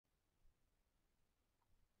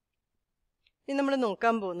ഇനി നമ്മൾ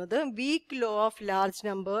നോക്കാൻ പോകുന്നത് week law of large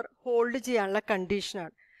number hold ചെയ്യാനുള്ള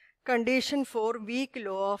കണ്ടീഷനാണ്. Condition for week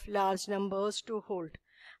law of large numbers to hold.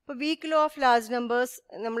 അപ്പോൾ week law of large numbers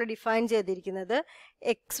നമ്മൾ ഡിഫൈൻ ചെയ്തിരിക്കുന്നത്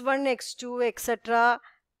x1, x2, etcetera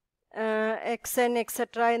xn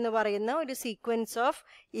etcetera എന്ന് പറയുന്ന ഒരു സീക്വൻസ് ഓഫ്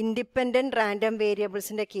ഇൻഡിപെൻഡൻറ്റ് റാൻഡം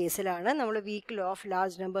വേരിയബിൾസിൻ്റെ കേസിലാണ് നമ്മൾ week law of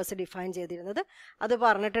large numbers define ചെയ്തിരുന്നത്. അത്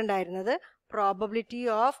പറഞ്ഞിട്ടുണ്ടായിരുന്നത് probability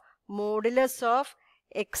of modulus of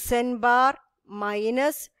xn bar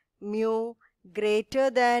minus mu greater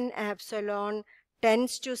than epsilon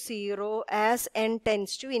tends to 0 as n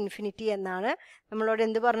tends to infinity എന്നാണ് നമ്മളോട്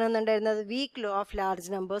എന്ത് പറഞ്ഞു തന്നിട്ടുണ്ടായിരുന്നത്? Week law of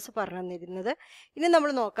large numbers പറഞ്ഞു തന്നിരുന്നത്. ഇനി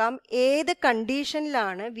നമ്മൾ നോക്കാം ഏത്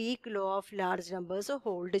കണ്ടീഷനിലാണ് week law of large numbers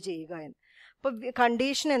hold ചെയ്യുക എന്ന്. അപ്പോൾ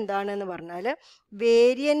കണ്ടീഷൻ എന്താണെന്ന് പറഞ്ഞാൽ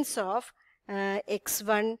variance of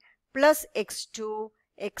x1 plus x2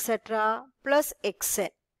 etcetera plus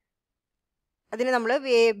xn, അതിനെ നമ്മൾ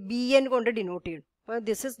bn കൊണ്ട് ഡിനോട്ട് ചെയ്യണം. അപ്പോൾ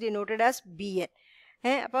this is denoted as bn.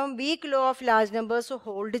 അപ്പം week law of large numbers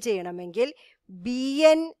hold ചെയ്യണമെങ്കിൽ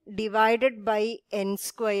bn divided by n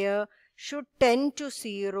square should ten to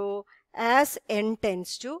 0 as n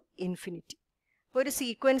tense to infinity. അപ്പോൾ ഒരു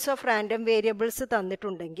sequence of random variables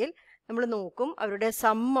തന്നിട്ടുണ്ടെങ്കിൽ നമ്മൾ നോക്കും അവരുടെ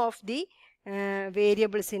സം ഓഫ് ദി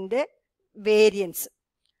വേരിയബിൾസിൻ്റെ വേരിയൻസ്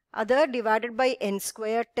അത് divided by n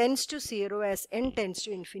square tense to 0 as n tense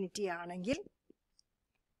to infinity ആണെങ്കിൽ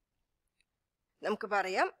നമുക്ക്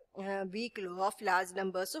പറയാം week law of large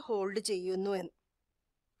numbers hold ചെയ്യുന്നു എന്ന്.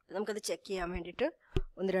 നമുക്കത് ചെക്ക് ചെയ്യാൻ വേണ്ടിയിട്ട്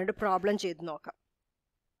ഒന്ന് രണ്ട് പ്രോബ്ലം ചെയ്ത് നോക്കാം.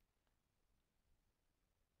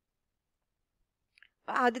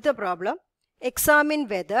 ആദ്യത്തെ problem, examine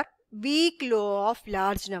whether week law of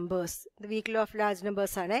large numbers, week law of large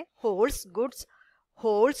numbers ആണ്, holds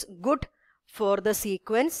good for the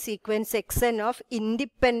sequence xn of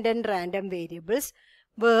independent random variables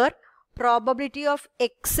where probability of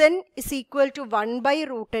xn is equal to 1 by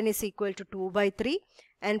root n is equal to 2 by 3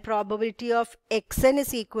 and probability of xn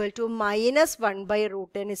is equal to minus 1 by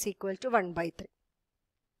root n is equal to 1 by 3.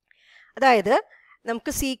 അതായത്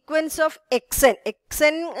നമുക്ക് sequence of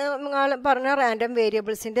എക്സൻ പറഞ്ഞ random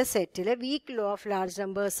വേരിയബിൾസിൻ്റെ settle week law of large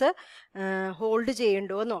numbers hold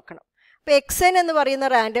ചെയ്യണ്ടോ എന്ന് നോക്കണം. അപ്പോൾ xn എന്ന് പറയുന്ന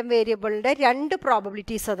random വേരിയബിളിൻ്റെ രണ്ട്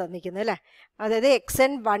പ്രോബബിലിറ്റീസാണ് തന്നിരിക്കുന്നത് അല്ലേ. അതായത്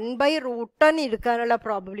xn 1 ബൈ റൂട്ട് n എടുക്കാനുള്ള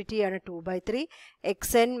പ്രോബബിലിറ്റിയാണ് 2 by 3,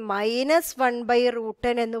 xn minus 1 by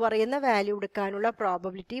root n എന്ന് പറയുന്ന വാല്യൂ എടുക്കാനുള്ള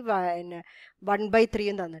പ്രോബബിലിറ്റി 1 by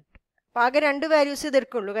 3 തന്നിട്ടുണ്ട്. അപ്പോൾ ആകെ രണ്ട് വാല്യൂസ്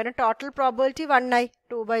ഇതെടുക്കുള്ളൂ, കാരണം ടോട്ടൽ പ്രോബബിലിറ്റി 1 ആയി,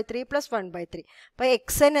 2 by 3 പ്ലസ് 1 by 3. അപ്പോൾ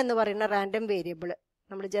xn എന്ന് പറയുന്ന റാൻഡം വേരിയബിൾ,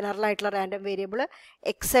 നമ്മൾ ജനറൽ ആയിട്ടുള്ള റാൻഡം വേരിയബിൾ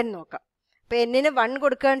xn നോക്കാം. അപ്പോൾ എന്നിന് 1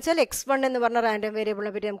 കൊടുക്കുകയെന്ന് വെച്ചാൽ x1 എന്ന് പറഞ്ഞ റാൻഡം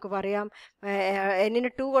വേരിയബിളിനെ പറ്റി നമുക്ക് പറയാം, എന്നിന്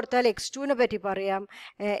 2 കൊടുത്താൽ x2നെ പറ്റി പറയാം,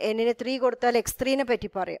 എന്നിന് 3 കൊടുത്താൽ x3നെ പറ്റി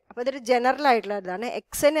പറയാം. അപ്പോൾ ഇതൊരു ജനറൽ ആയിട്ടുള്ള ഇതാണ്.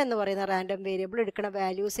 xn എന്ന് പറയുന്ന റാൻഡം വേരിയബിൾ എടുക്കുന്ന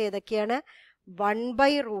വാല്യൂസ് ഏതൊക്കെയാണ്? 1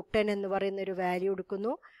 ബൈ റൂട്ട് n എന്ന് പറയുന്ന ഒരു വാല്യൂ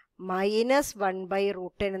എടുക്കുന്നു, മൈനസ് 1 ബൈ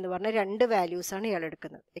റൂട്ട് n എന്ന് പറഞ്ഞ രണ്ട് വാല്യൂസാണ് ഇയാൾ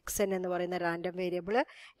എടുക്കുന്നത്. xn എന്ന് പറയുന്ന റാൻഡം വേരിയബിൾ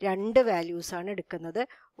രണ്ട് വാല്യൂസാണ് എടുക്കുന്നത്.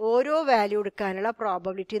 ഓരോ വാല്യൂ എടുക്കാനുള്ള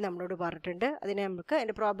പ്രോബബിലിറ്റി നമ്മളോട് പറഞ്ഞിട്ടുണ്ട്. അതിനെ നമുക്ക്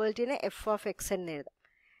അതിൻ്റെ പ്രോബബിലിറ്റിനെ എഫ് ഓഫ് xn എഴുതാം.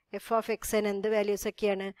 എഫ് ഓഫ് xn എന്ത് വാല്യൂസ്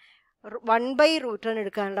ഒക്കെയാണ്? 1 ബൈ റൂട്ട് n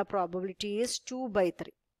എടുക്കാനുള്ള probability is 2 by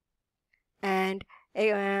 3 and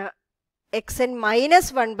xn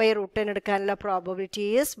minus 1 by root n എടുക്കാനുള്ള പ്രോബബിലിറ്റി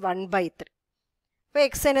ഈസ് 1 by 3. അപ്പോൾ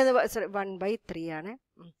xn എന്ന് 1 by 3 ആണ്.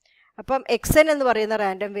 അപ്പം xn എന്ന് പറയുന്ന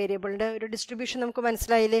റാൻഡം വേരിയബിളിൻ്റെ ഒരു ഡിസ്ട്രിബ്യൂഷൻ നമുക്ക്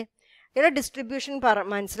മനസ്സിലായില്ലേ? ഇതിൻ്റെ ഡിസ്ട്രിബ്യൂഷൻ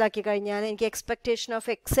മനസ്സിലാക്കി കഴിഞ്ഞാൽ എനിക്ക് എക്സ്പെക്റ്റേഷൻ ഓഫ്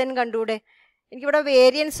xn കണ്ടുകൂടെ? എനിക്കിവിടെ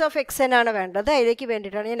വേരിയൻസ് ഓഫ് xn ആണ് വേണ്ടത്, അതിലേക്ക്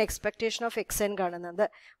വേണ്ടിയിട്ടാണ് ഞാൻ എക്സ്പെക്റ്റേഷൻ ഓഫ് xn കാണുന്നത്.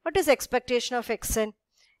 What is expectation of xn?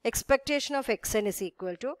 Expectation of xn is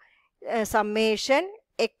equal to summation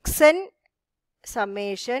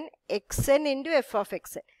xn into F of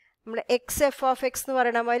xn. നമ്മൾ എഫ് ഓഫ് എക്സ് എന്ന്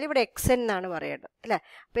പറയുന്ന പോലെ ഇവിടെ xn എന്നാണ് പറയേണ്ടത് അല്ലേ.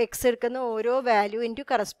 അപ്പോൾ എക്സ് എടുക്കുന്ന ഓരോ വാല്യൂ ഇൻറ്റു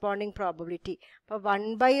കറസ്പോണ്ടിങ് പ്രോബബിലിറ്റി. അപ്പോൾ 1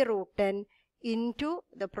 by root n into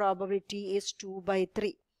the probability is 2 by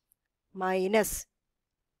 3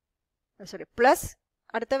 plus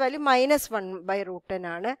അടുത്ത value minus 1 by root n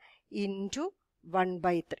ആണ് ഇൻറ്റു 1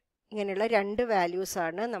 by 3. ഇങ്ങനെയുള്ള രണ്ട്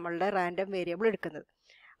വാല്യൂസാണ് നമ്മളുടെ റാൻഡം വേരിയബിൾ എടുക്കുന്നത്.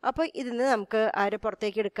 അപ്പോൾ ഇതിന് നമുക്ക് ആരെ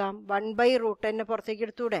പുറത്തേക്ക് എടുക്കാം? 1 ബൈ റൂട്ട് n പുറത്തേക്ക്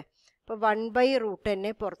എടുത്തൂടെ? അപ്പോൾ 1 ബൈ റൂട്ട് n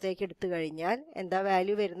പുറത്തേക്ക് എടുത്തു കഴിഞ്ഞാൽ എന്താ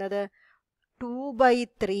വാല്യൂ വരുന്നത്? 2 by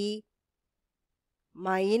 3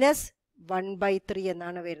 മൈനസ് 1 by 3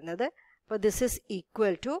 എന്നാണ് വരുന്നത്. അപ്പോൾ this is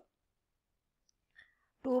equal to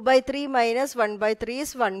 2 by 3 minus 1 by 3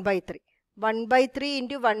 is 1 by 3. 1 by 3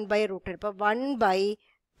 into 1 by root n, അപ്പോൾ 1 by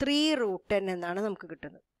 3 റൂട്ട് n എന്നാണ് നമുക്ക്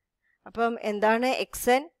കിട്ടുന്നത്. അപ്പം എന്താണ്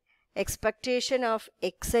xn? Expectation of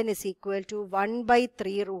xn is equal to 1 by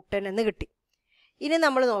 3 root n എന്ന് കിട്ടി. ഇനി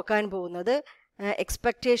നമ്മൾ നോക്കാൻ പോകുന്നത്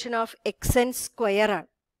എക്സ്പെക്റ്റേഷൻ ഓഫ് xn സ്ക്വയർ ആണ്.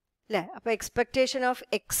 അപ്പോൾ expectation of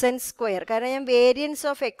X N square, കാരണം ഞാൻ വേരിയൻസ്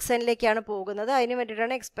ഓഫ് എക്സ് എന്നിലേക്കാണ് പോകുന്നത്, അതിന്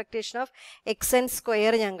വേണ്ടിയിട്ടാണ് expectation of X N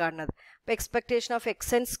square ഞാൻ കാണുന്നത്. അപ്പോൾ expectation of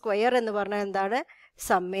X N square എന്ന് പറഞ്ഞാൽ എന്താണ്?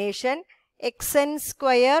 Summation X N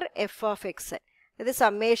square F of X N. ഇത്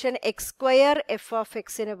summation X square F of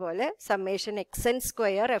എക്സിന് പോലെ summation X N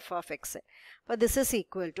square F of X N. അപ്പോൾ this is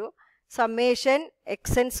equal to summation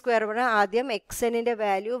X N square പറഞ്ഞാൽ ആദ്യം X എന്നിൻ്റെ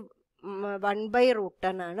വാല്യൂ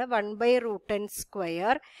 1/√10 ആണ്. 1/√10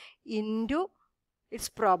 square into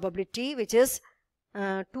it's probability which is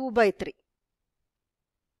 2/3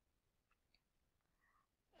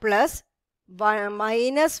 plus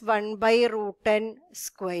minus 1/√10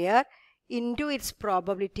 square into it's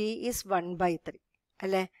probability is 1/3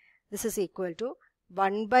 അല്ലേ? This is equal to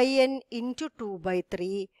 1/n into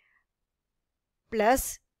 2/3 plus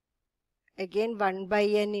again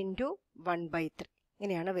 1/n into 1/3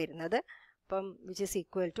 ഇങ്ങനെയാണ് വരുന്നത്. അപ്പം which is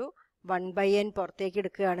equal to 1/n പുറത്തേക്ക്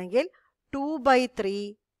എടുക്കുകയാണെങ്കിൽ 2/3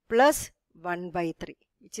 പ്ലസ് 1/3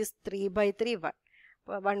 വിച്ച് ഇസ് 3/3 1.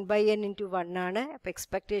 അപ്പോൾ 1/n into 1 ആണ്. അപ്പോൾ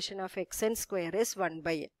expectation of X N square is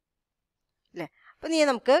 1/n അല്ലേ? അപ്പോൾ ഇനി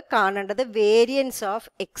നമുക്ക് കാണേണ്ടത് വേരിയൻസ് ഓഫ്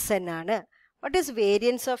എക്സ് എൻ ആണ്. What is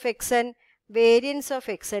variance of X N? Variance of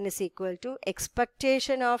X N is equal to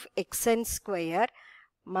expectation of X N square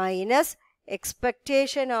minus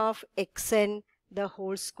expectation of X N the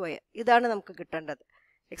whole square. ഇതാണ് നമുക്ക് കിട്ടേണ്ടത്.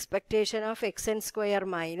 Expectation of X N square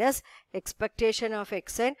minus expectation of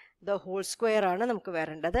X N the whole square ആണ് നമുക്ക്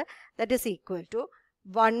വരേണ്ടത്. That is equal to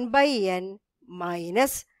 1/n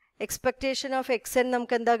minus expectation of X N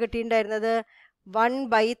നമുക്ക് എന്താ കിട്ടിയിട്ടുണ്ടായിരുന്നത്?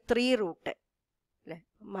 1/3√10 അല്ലേ?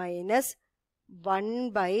 Minus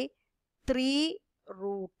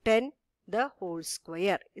 1/3√10 the whole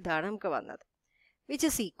square. ഇതാണ് നമുക്ക് വന്നത്. Which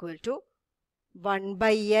is equal to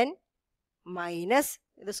 1/n minus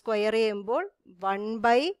ഇത് സ്ക്വയർ ചെയ്യുമ്പോൾ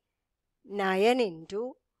 1/9 ഇൻറ്റു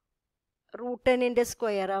 √10ൻ്റെ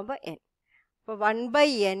സ്ക്വയർ ആകുമ്പോൾ n. അപ്പോൾ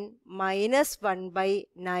 1/n മൈനസ്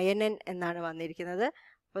 1/9n എന്നാണ് വന്നിരിക്കുന്നത്.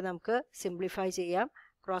 അപ്പോൾ നമുക്ക് സിംപ്ലിഫൈ ചെയ്യാം,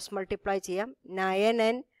 ക്രോസ് മൾട്ടിപ്ലൈ ചെയ്യാം.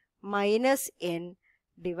 9n minus n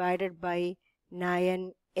divided by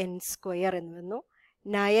 9n square എന്ന് വന്നു.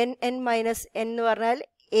 9n മൈനസ് n എന്ന് പറഞ്ഞാൽ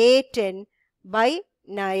 8n by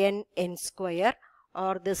 9n square,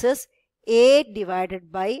 or this is 8 divided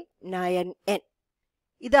by 9n.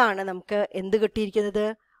 ഇതാണ് നമുക്ക് എന്ത് കിട്ടിയിരിക്കുന്നത്?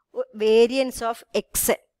 വേരിയൻസ് ഓഫ്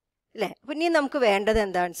എക്സ് എൻ അല്ലേ? അപ്പം ഇനി നമുക്ക് വേണ്ടത്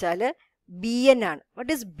എന്താണെന്ന് വെച്ചാൽ ബി എൻ ആണ്.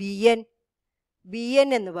 What is B N? B N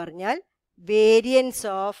എന്ന് പറഞ്ഞാൽ variance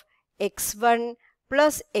of x1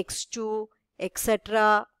 plus x2 etcetera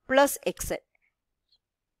plus X N.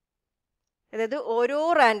 അതായത് ഓരോ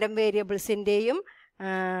റാൻഡം വേരിയബിൾസിൻ്റെയും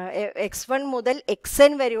x1 മുതൽ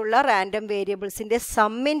xn വരെയുള്ള റാൻഡം വേരിയബിൾസിൻ്റെ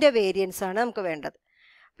സമ്മിൻ്റെ വേരിയൻസ് ആണ് നമുക്ക് വേണ്ടത്.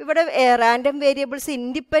 ഇവിടെ റാൻഡം വേരിയബിൾസ്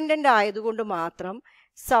ഇൻഡിപെൻഡൻ്റ് ആയതുകൊണ്ട് മാത്രം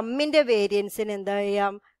സമ്മിൻ്റെ വേരിയൻസിന് എന്താ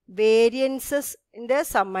ചെയ്യാം? വേരിയൻസിൻ്റെ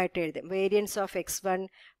സമ്മായിട്ട് എഴുതും. Variance of x1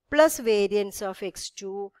 plus variance of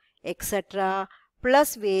x2 etcetera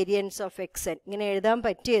plus variance of xn. ഇങ്ങനെ എഴുതാൻ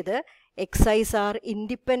പറ്റിയത് എക്സൈസ് ആർ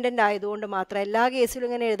ഇൻഡിപെൻഡൻ്റ് ആയതുകൊണ്ട് മാത്രം. എല്ലാ കേസിലും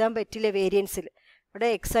ഇങ്ങനെ എഴുതാൻ പറ്റില്ല വേരിയൻസിൽ. ഇവിടെ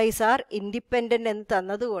എക്സൈസ് ആർ ഇൻഡിപെൻഡൻ്റ് എന്ന്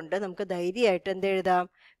തന്നതുകൊണ്ട് നമുക്ക് ധൈര്യമായിട്ട് എന്ത് എഴുതാം?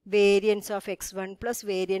 Variance of x1 plus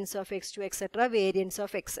variance of x2 etcetera variance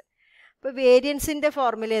of xn. അപ്പോൾ വേരിയൻസിൻ്റെ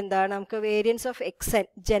ഫോർമുല എന്താണ്? നമുക്ക് വേരിയൻസ് ഓഫ് xn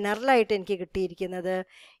ജനറലായിട്ട് എനിക്ക് കിട്ടിയിരിക്കുന്നത്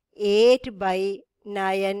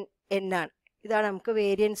 8/9n ആണ്. ഇതാണ് നമുക്ക്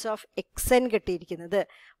വേരിയൻസ് ഓഫ് xn കിട്ടിയിരിക്കുന്നത്.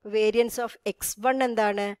 അപ്പോൾ വേരിയൻസ് ഓഫ് x1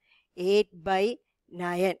 എന്താണ്?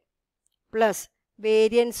 8/9 പ്ലസ്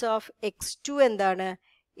വേരിയൻസ് ഓഫ് x2 എന്താണ്?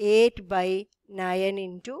 8/9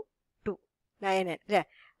 ഇൻറ്റു 2 9n അല്ലേ?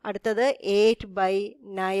 അടുത്തത്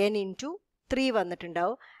 8/9 ഇൻറ്റു 3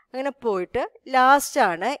 വന്നിട്ടുണ്ടാവും. അങ്ങനെ പോയിട്ട്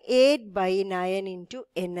ലാസ്റ്റാണ് 8/9 ഇൻറ്റു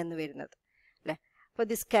n എന്ന് വരുന്നത് അല്ലേ? അപ്പോൾ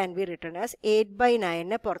this can be written as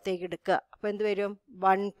 8/9 പുറത്തേക്ക് എടുക്കുക. അപ്പോൾ എന്ത് വരും?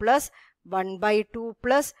 1 plus 1/2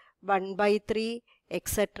 plus 1/3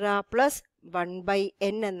 etcetera plus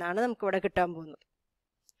 1/n എന്നാണ് നമുക്കിവിടെ കിട്ടാൻ പോകുന്നത്.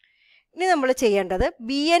 ഇനി നമ്മൾ ചെയ്യേണ്ടത്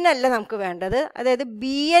bn അല്ല നമുക്ക് വേണ്ടത്. അതായത്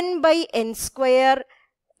bn/n സ്ക്വയർ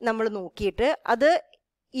നമ്മൾ നോക്കിയിട്ട് അത്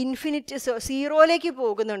ഇൻഫിനിറ്റി സീറോയിലേക്ക്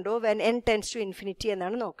പോകുന്നുണ്ടോ when n tense to infinity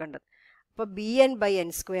എന്നാണ് നോക്കേണ്ടത്. അപ്പോൾ bn/n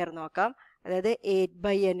സ്ക്വയർ നോക്കാം. അതായത്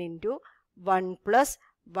 8/n into 1 plus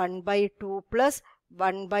 1/2 plus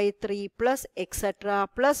 1/3 plus etcetera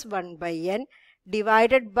plus 1/n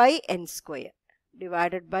divided by n square.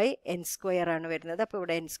 Divided by n square ആണ് വരുന്നത്. അപ്പോൾ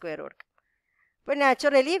ഇവിടെ n സ്ക്വയർ കൊടുക്കാം. അപ്പോൾ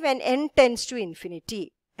naturally when n tense to infinity,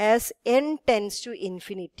 as n tense to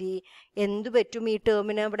infinity എന്ത് പറ്റും? ഈ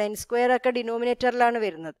ടേമിന് ഇവിടെ n സ്ക്വയർ ഒക്കെ ഡിനോമിനേറ്ററിലാണ്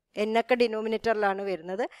വരുന്നത്, n ഒക്കെ ഡിനോമിനേറ്ററിലാണ്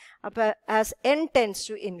വരുന്നത്. അപ്പോൾ as n tense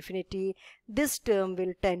to infinity this term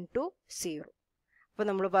will ten to 0. അപ്പോൾ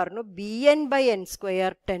നമ്മൾ പറഞ്ഞു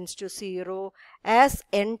bn/n² tense to 0 as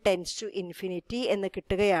n tense to infinity എന്ന്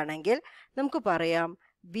കിട്ടുകയാണെങ്കിൽ നമുക്ക് പറയാം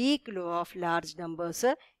week law of large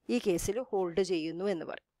numbers ഈ കേസിൽ ഹോൾഡ് ചെയ്യുന്നു എന്ന്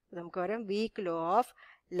പറയും. നമുക്ക് പറയാം week law of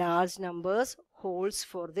large numbers holds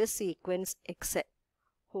for this sequence xn,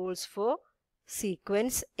 holds four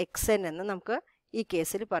sequence xn എന്ന് നമുക്ക് ഈ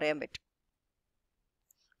കേസിൽ പറയാൻ പറ്റും.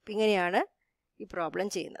 അപ്പം ഇങ്ങനെയാണ് ഈ പ്രോബ്ലം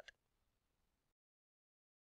ചെയ്യുന്നത്.